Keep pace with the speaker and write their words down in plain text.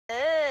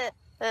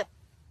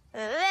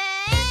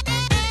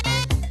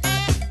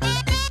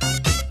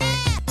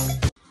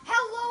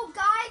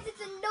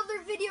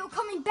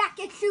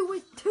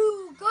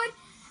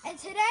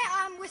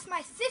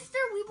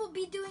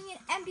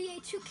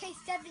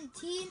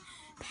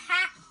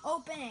pack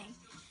opening.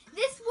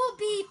 This will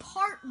be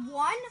part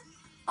 1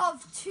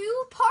 of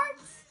 2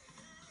 parts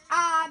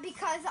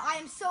because I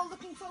am so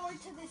looking forward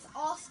to this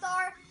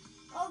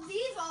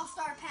these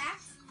All-Star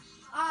packs.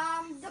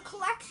 The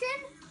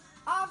collection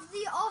of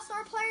the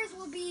All-Star players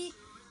will be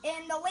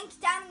in the links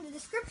down in the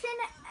description.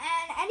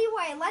 And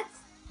anyway, let's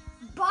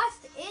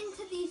bust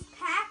into these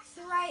packs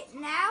right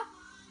now.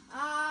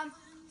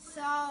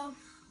 So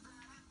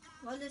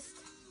we'll just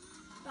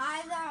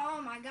buy them.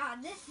 Oh my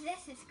god, this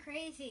is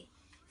crazy.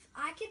 If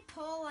I could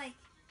pull like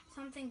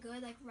something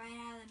good like right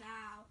out of the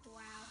bow.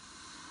 Wow.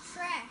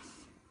 Trash.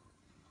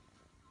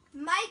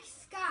 Mike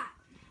Scott.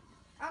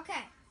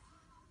 Okay.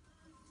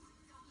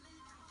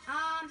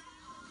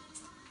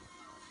 Let's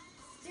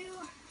do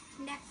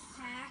next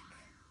pack.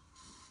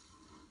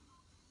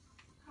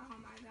 Oh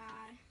my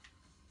god.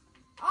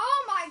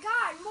 Oh my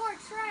god, more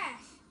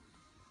trash.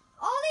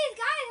 All these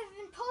guys have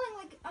been pulling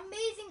like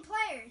amazing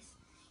players.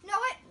 You know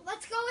what?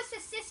 Let's go with the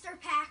sister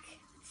pack.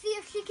 See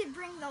if she can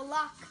bring the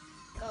luck.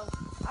 Go.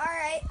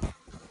 Alright.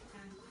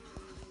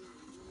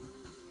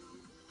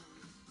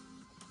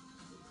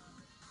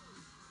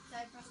 Should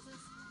I press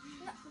this?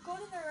 No, go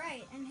to the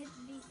right and hit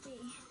the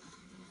VC.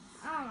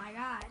 Oh my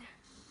god.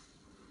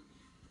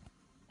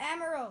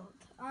 Emerald.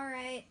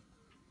 Alright.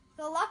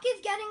 The luck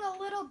is getting a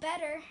little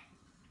better.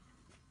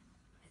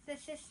 The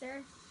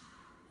sister.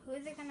 Who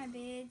is it gonna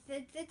be?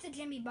 It's a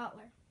Jimmy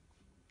Butler.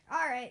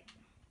 Alright.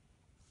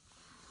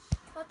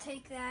 We'll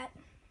take that.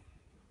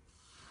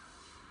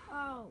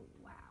 Oh,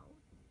 wow.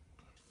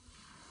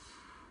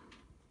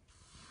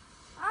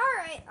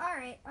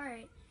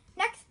 Alright.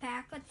 Next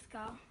pack, let's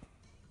go.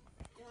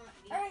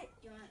 Alright.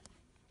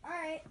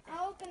 Alright,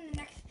 I'll open the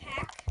next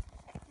pack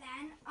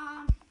then.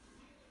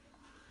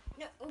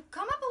 No,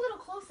 come up a little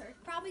closer.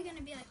 It's probably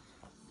gonna be like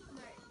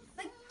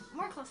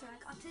more closer,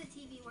 like up to the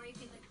TV where you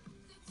can like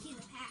see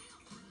the pack.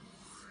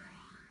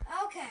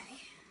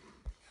 Okay.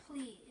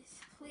 Please.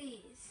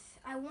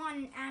 I want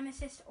an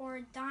amethyst or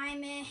a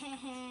diamond.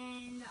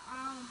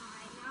 Oh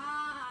my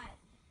god.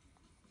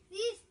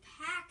 These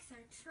packs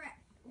are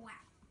wow.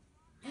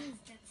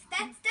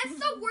 That's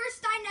the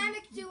worst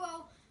dynamic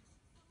duo.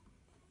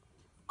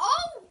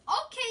 Oh,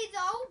 okay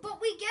though, but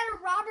we get a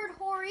Robert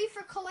Horry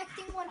for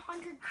collecting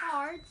 100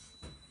 cards.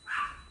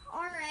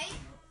 Alright.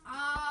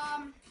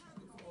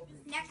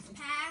 Next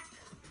pack.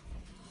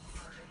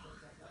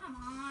 Come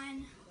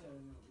on.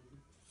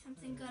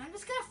 Something good. I'm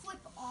just gonna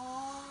flip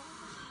all.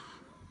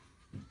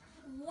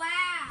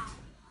 Wow.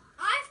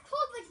 I've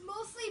pulled like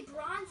mostly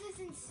bronzes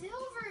and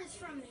silvers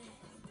from it.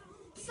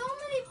 So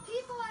many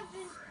people have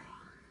been.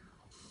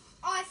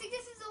 Oh, I think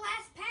this is the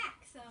last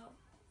pack, so.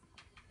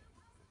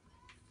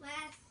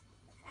 Last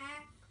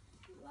pack.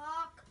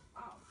 Lock.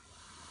 Oh.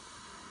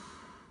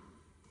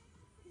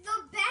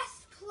 The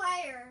best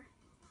player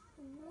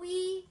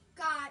we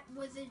got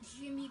was a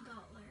Jimmy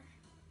Butler.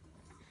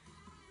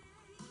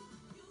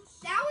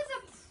 That was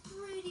a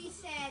pretty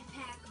sad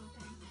pack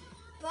opening.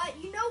 But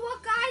you know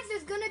what, guys?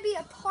 There's going to be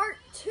a part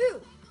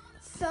 2.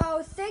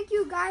 So thank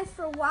you guys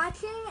for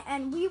watching,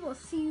 and we will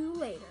see you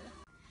later.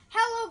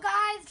 Hello,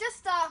 guys.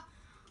 Just a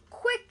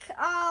quick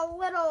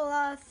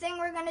little thing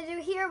we're going to do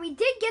here. We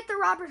did get the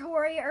Robert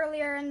Horry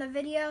earlier in the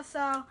video,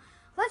 so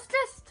let's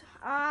just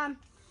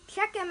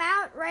check him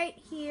out right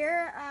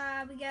here.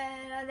 We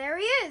got there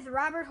he is,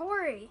 Robert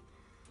Horry.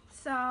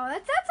 So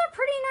that's a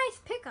pretty nice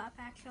pickup,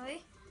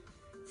 actually.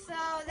 So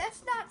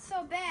that's not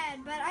so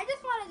bad, but I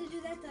just wanted to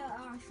do that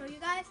to show you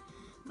guys.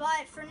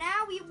 But for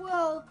now, we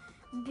will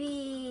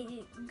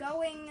be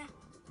going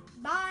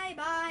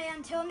bye-bye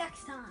until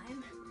next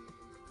time.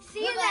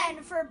 See you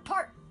then for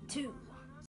part 2.